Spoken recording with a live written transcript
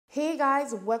Hey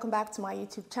guys, welcome back to my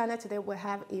YouTube channel. Today we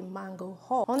have a mango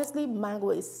haul. Honestly,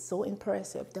 mango is so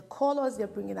impressive. The colors they're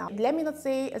bringing out. Let me not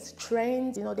say it's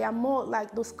trends, they are more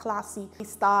like those classy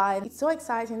style. It's so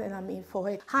exciting and I'm in for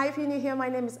it. Hi, if you're new here, my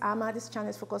name is Amma. This channel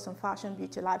is focused on fashion,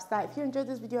 beauty, lifestyle. If you enjoyed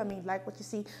this video, like what you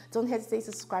see, don't hesitate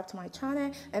to subscribe to my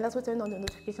channel and also turn on the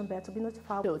notification bell to be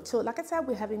notified. So like I said,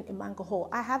 we're having a mango haul.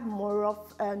 I have more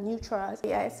of neutrals.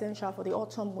 They are essential for the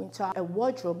autumn, winter, a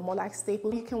wardrobe, more like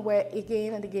staple. You can wear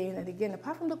again and again and again.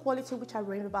 Apart from the quality, which I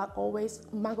rave about always,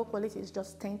 mango quality is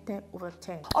just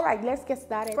 10/10/10. All right, let's get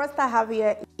started. First, I have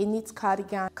here a knit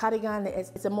cardigan. Cardigan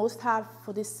is a must-have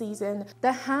for this season.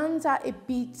 The hands are a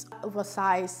bit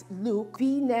oversized look,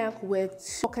 V-neck with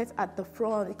pockets at the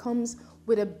front. It comes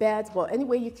with a belt, but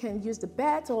anyway, you can use the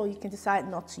belt or you can decide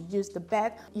not to use the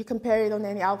belt. You can pair it on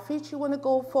any outfit you want to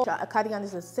go for. A cardigan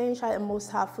is essential and must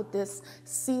have for this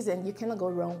season. You cannot go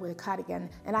wrong with a cardigan.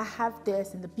 And I have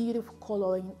this in the beautiful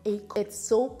color in Eco. It's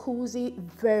so cozy,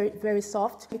 very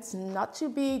soft. It's not too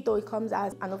big, though it comes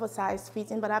as an oversized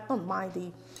fitting, but I don't mind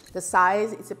the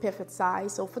size. It's a perfect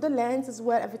size. So for the length as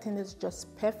well, everything is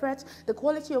just perfect. The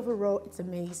quality overall, it's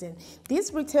amazing.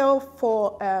 This retail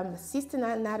for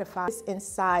 $69.95 in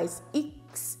size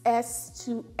XS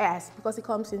to S because it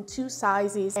comes in two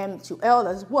sizes, M to L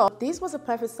as well. This was a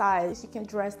perfect size. You can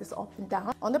dress this up and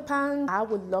down. On the pants, I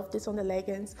would love this on the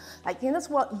leggings. As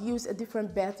well, use a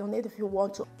different belt on it if you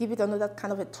want to give it another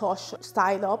kind of a touch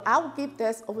style up. I will give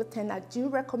this over 10. I do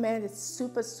recommend. It's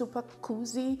super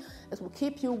cozy. It will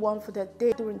keep you warm for the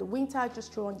day. During the winter,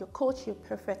 just throw on your coat. You're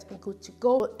perfect and good to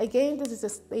go. But again, this is a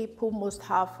staple must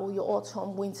have for your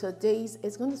autumn winter days.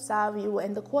 It's going to serve you,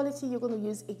 and the quality you're going to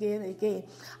use again and again.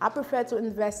 I prefer to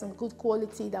invest in good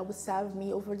quality that will serve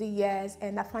me over the years,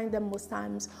 and I find them most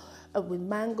times with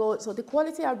mango. So the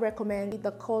quality I recommend,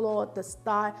 the color, the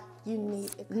style you need.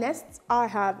 Next, I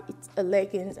have it's a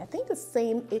leggings. I think the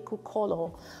same Eco color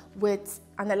with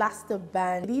an elastic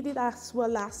band. I did it as well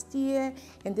last year,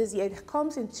 and this year it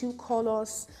comes in two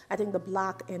colors. I think the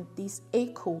black and this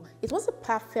Eco. It was a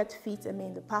perfect fit.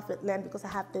 The perfect length because I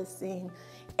have this in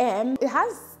M. It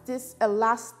has this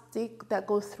elastic that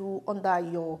goes through under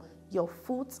your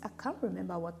foot. I can't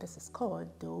remember what this is called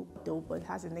though, but it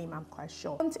has a name, I'm quite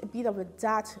sure. A bit of a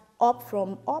dart up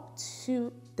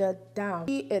to the down.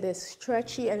 It is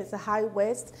stretchy and it's a high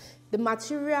waist. The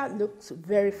material looks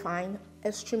very fine,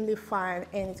 extremely fine,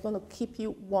 and it's going to keep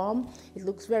you warm. It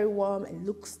looks very warm and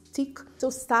looks thick. So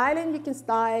styling, you can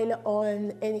style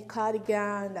on any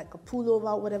cardigan, like a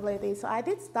pullover, whatever it is. So I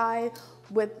did style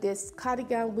with this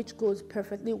cardigan, which goes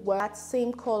perfectly well. That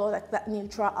same color, like that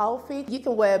neutral outfit. You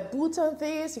can wear a boot on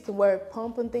this, you can wear a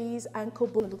pump on these, ankle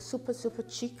boot. It looks super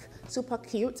chic, super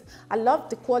cute. I love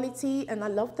the quality and I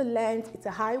love the length. It's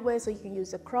a high waist, so you can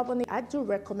use a crop on it. I do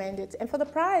recommend it. And for the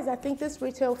price, I think this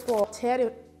retail for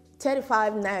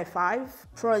 $35.95,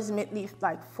 approximately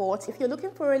like 40. If you're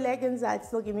looking for a leggings that's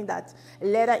still giving that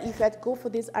leather effect, go for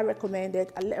this. I recommend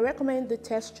it. I recommend the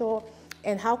texture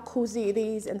and how cozy it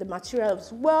is and the material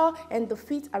as well, and the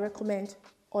fit. I recommend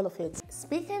all of it.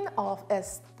 Speaking of a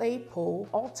staple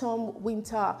autumn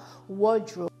winter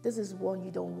wardrobe, this is one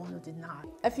you don't want to deny.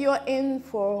 If you're in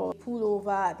for a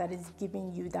pullover that is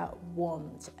giving you that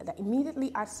warmth, that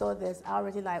immediately I saw this, I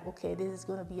already like, okay, this is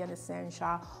going to be an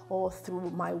essential all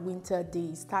through my winter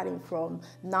days, starting from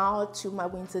now to my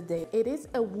winter day. It is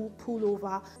a wool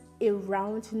pullover, a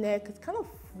round neck. It's kind of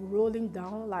rolling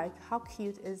down. Like, how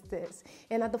cute is this?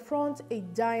 And at the front, a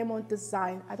diamond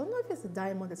design. I don't know if it's a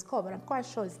diamond it's called, but I'm quite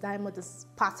sure it's diamond. This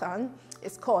pattern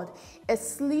is called a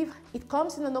sleeve. It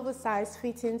comes in an oversized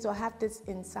fitting, so I have this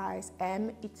in size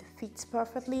M. It fits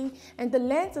perfectly, and the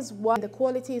length as well. The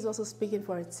quality is also speaking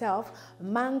for itself.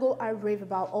 Mango I rave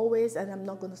about always, and I'm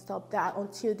not going to stop that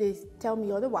until they tell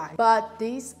me otherwise. But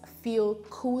these feel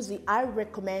cozy. I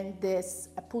recommend this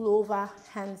a pullover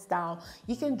hands down.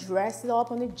 You can dress it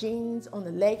up on the jeans, on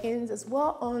the leggings as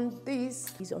well, on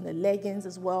these on the leggings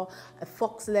as well, a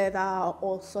fox leather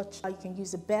or such. You can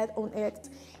use a bed on it.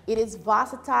 It is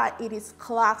versatile, it is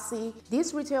classy.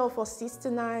 This retail for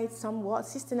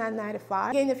 $69.95.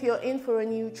 Again, if you're in for a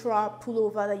neutral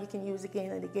pullover that you can use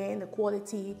again and again, the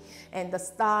quality and the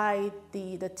style,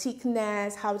 the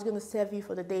thickness, how it's going to serve you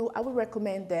for the day, I would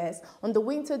recommend this. On the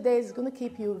winter days, it's going to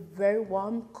keep you very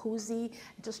warm, cozy.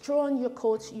 Just throw on your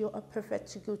coat, you are perfect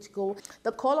to go.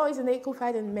 The color is an Eco.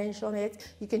 I didn't mention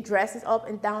it. You can dress it up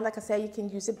and down. Like I said, you can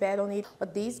use a bed on it,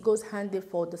 but this goes handy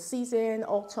for the season,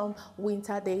 autumn,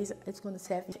 winter days. It's going to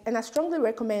serve you. And I strongly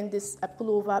recommend this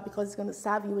pullover because it's going to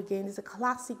serve you again. It's a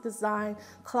classic design,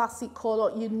 classic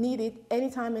color. You need it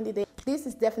anytime, any day. This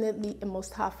is definitely a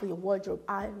must-have for your wardrobe.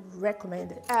 I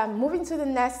recommend it. Moving to the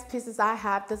next pieces I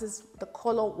have, this is the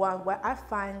color one where I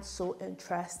find so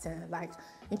interesting. Like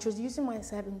introducing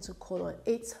myself into color,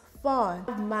 it's fun.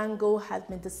 Mango has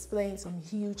been displaying some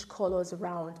huge colors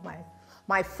around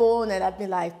my phone, and I've been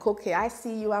like, okay, I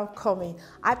see you, I'm coming.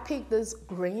 I picked this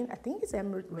green, I think it's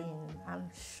emerald green, I'm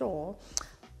sure.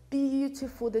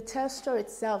 Beautiful. The texture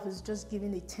itself is just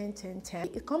giving a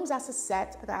 10-10-10. It comes as a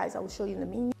set, guys. I will show you in a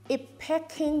minute. A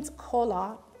pecking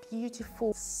color,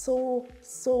 beautiful, so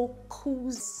cool,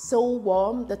 so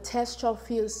warm. The texture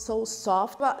feels so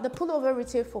soft. But the pullover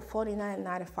retail for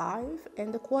 $49.95,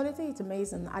 and the quality is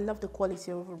amazing. I love the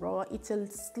quality overall. It's a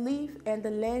sleeve, and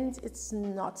the length, it's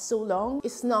not so long.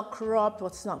 It's not cropped, but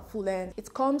it's not full length.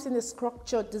 It comes in a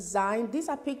structured design. These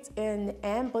are picked in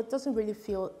M, but it doesn't really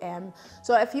feel M.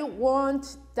 So if you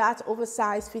want that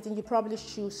oversized fitting, you probably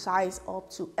should size up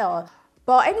to L.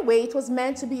 But anyway, it was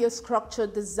meant to be a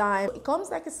structured design. It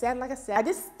comes like a set, like I said. I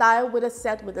did style with a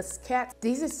set with a skirt.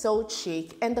 This is so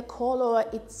chic, and the color,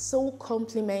 it's so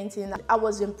complimenting. I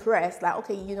was impressed. Like,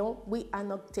 okay, you know, we are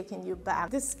not taking you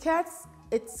back. The skirt,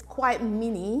 it's quite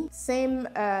mini, same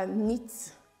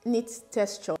knit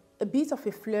texture, a bit of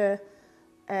a flare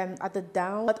at the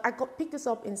down, but I picked this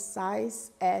up in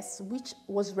size S, which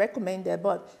was recommended,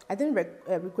 but I didn't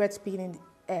regret picking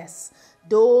S.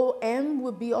 Though M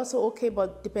would be also okay,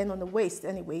 but depend on the waist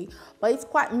anyway. But it's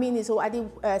quite mini, so I did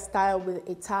style with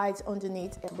a tight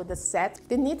underneath with the set.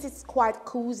 The knit is quite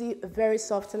cozy, very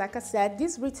soft. Like I said,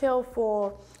 this retail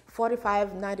for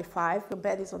 $45.95. Your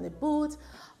bed is on the boot,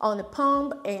 on the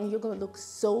pump, and you're gonna look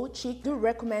so chic. Do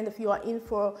recommend if you are in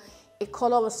for a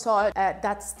color of sort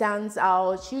that stands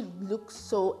out, you look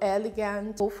so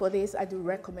elegant. Go for this, I do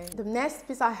recommend. The next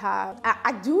piece I have,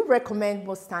 I do recommend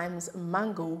most times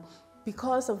Mango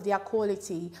because of their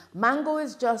quality. Mango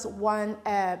is just one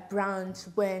brand.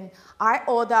 When I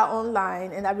order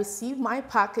online and I receive my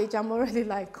package, I'm already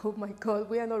like, oh my God,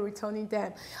 we are not returning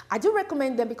them. I do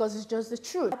recommend them because it's just the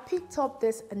truth. I picked up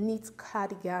this knit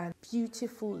cardigan,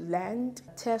 beautiful length,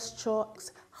 texture,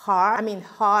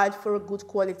 hard for a good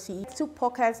quality. 2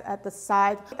 pockets at the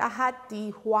side. I had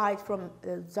the white from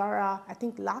Zara, I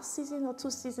think last season or 2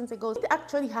 seasons ago. They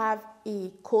actually have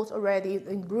a coat already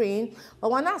in green, but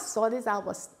when I saw this, I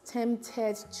was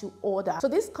tempted to order. So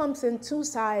this comes in 2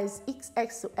 sizes,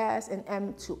 XX to S and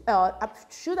M to L. I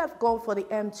should have gone for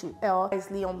the M to L,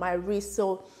 nicely on my wrist.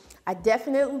 So I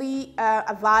definitely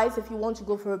advise if you want to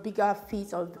go for a bigger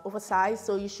fit or oversized,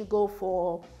 so you should go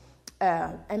for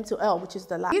M to L, which is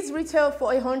the last. These retail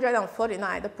for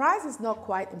 $149. The price is not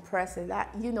quite impressive. That,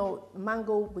 you know,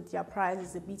 Mango with their price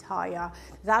is a bit higher.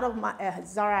 That of my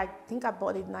Zara, I think I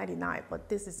bought it $99, but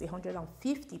this is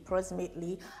 $150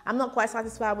 approximately. I'm not quite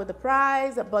satisfied with the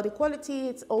price, but the quality,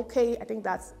 it's okay. I think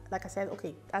that's, like I said,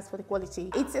 okay, that's for the quality.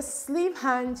 It's a sleeve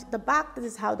hand. The back, this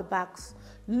is how the back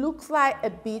looks like, a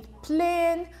bit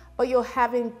plain, but you're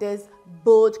having this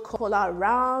bold collar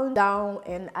around, down,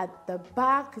 and at the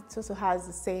back it also has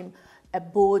the same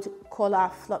bold collar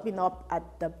flopping up at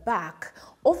the back.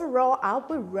 Overall, I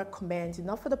would recommend,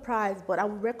 not for the price, but I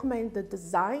would recommend the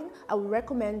design, I would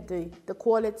recommend the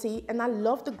quality, and I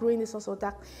love the green. It's also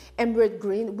that emerald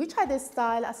green, which I did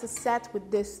style as a set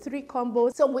with these 3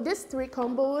 combos. So with these 3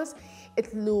 combos,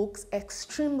 it looks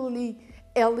extremely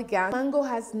elegant. Mango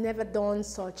has never done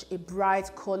such a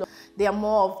bright color. They are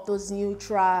more of those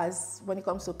neutrals when it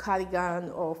comes to cardigan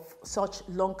or such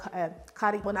long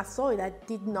cardigan. When I saw it, I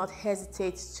did not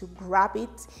hesitate to grab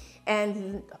it.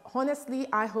 And honestly,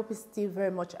 I hope it's still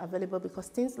very much available because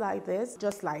things like this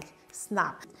just like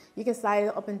snap. You can slide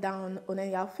it up and down on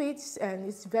any outfits, and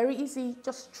it's very easy.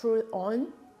 Just throw it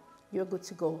on, you're good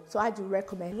to go. So I do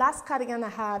recommend. Last cardigan I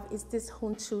have is this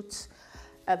houndstooth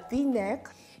V-neck.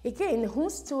 Again,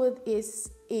 houndstooth is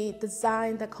a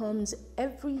design that comes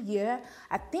every year.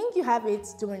 I think you have it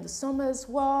during the summer as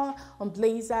well, on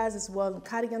blazers as well, on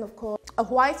cardigan of course. A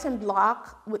white and black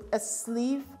with a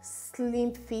sleeve,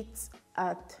 slim fit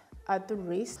at the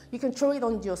wrist. You can throw it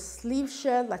on your sleeve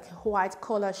shirt, like a white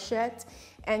collar shirt,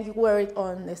 and you wear it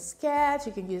on a skirt.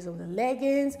 You can use it on the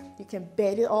leggings. You can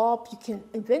bed it up. You can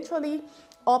eventually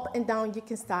up and down, you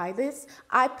can style this.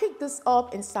 I picked this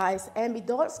up in size M. It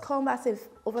does come as an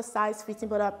oversized fitting,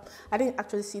 but I didn't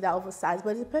actually see that oversized,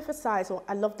 but it's a perfect size. So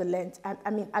I love the length.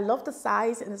 I love the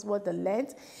size and as well the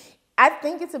length. I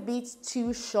think it's a bit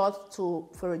too short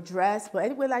for a dress, but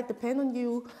anyway, like depend on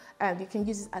you. You can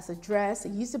use it as a dress,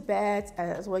 use a bed,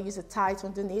 as well use a tight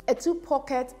underneath. A 2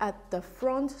 pocket at the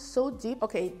front, so deep.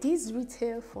 Okay, these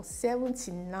retail for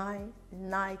 $79.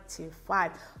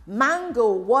 $7.95.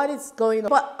 Mango, what is going on?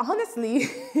 But honestly,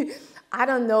 I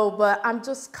don't know, but I'm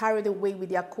just carried away with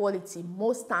their quality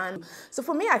most times. So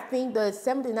for me, I think the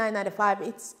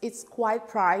 $79.95, it's quite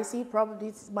pricey.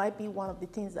 Probably this might be one of the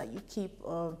things that you keep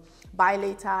buy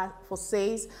later for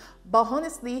sales. But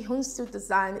honestly, Houndstooth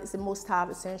design is the must-have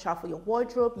essential for your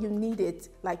wardrobe. You need it,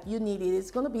 like you need it.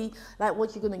 It's gonna be like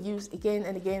what you're gonna use again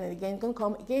and again and again. It's gonna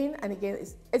come again and again.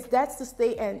 It's there to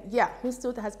stay, and yeah,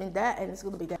 Houndstooth has been there and it's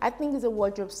gonna be there. I think it's a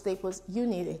wardrobe staples. You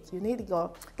need it. You need to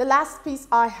go. The last piece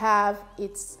I have,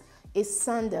 it's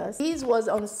sandals. These was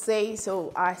on sale,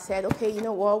 so I said, okay, you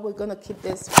know what? We're gonna keep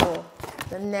this for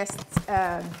the next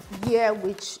year,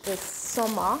 which is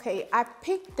summer. Okay, I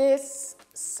picked this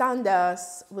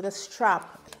sandals with a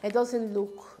strap. It doesn't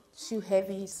look too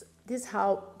heavy. This is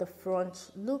how the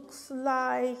front looks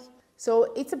like.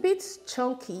 So it's a bit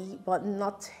chunky but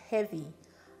not heavy.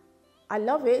 I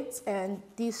love it, and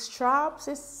these straps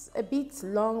is a bit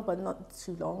long but not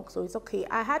too long, so it's okay.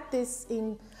 I had this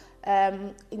in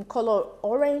color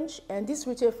orange, and this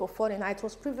retailed for $49. It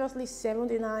was previously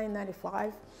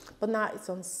 $79.95, but now it's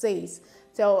on sales.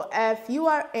 So if you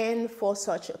are in for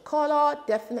such a color,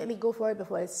 definitely go for it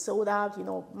before it's sold out. You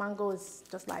know, mango is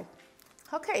just like,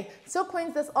 okay. So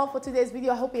queens, that's all for today's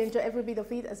video. I hope you enjoy every bit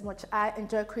of it as much as I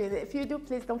enjoy creating it. If you do,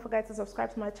 please don't forget to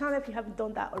subscribe to my channel if you haven't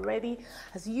done that already.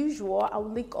 As usual, I'll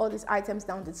link all these items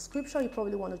down in the description. You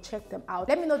probably want to check them out.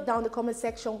 Let me know down in the comment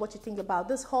section what you think about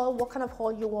this haul, what kind of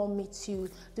haul you want me to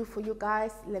do for you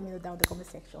guys. Let me know down in the comment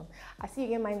section. I'll see you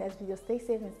again in my next video. Stay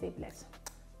safe and stay blessed.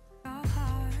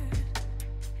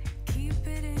 Keep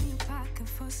it in your pocket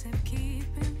for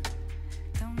keeping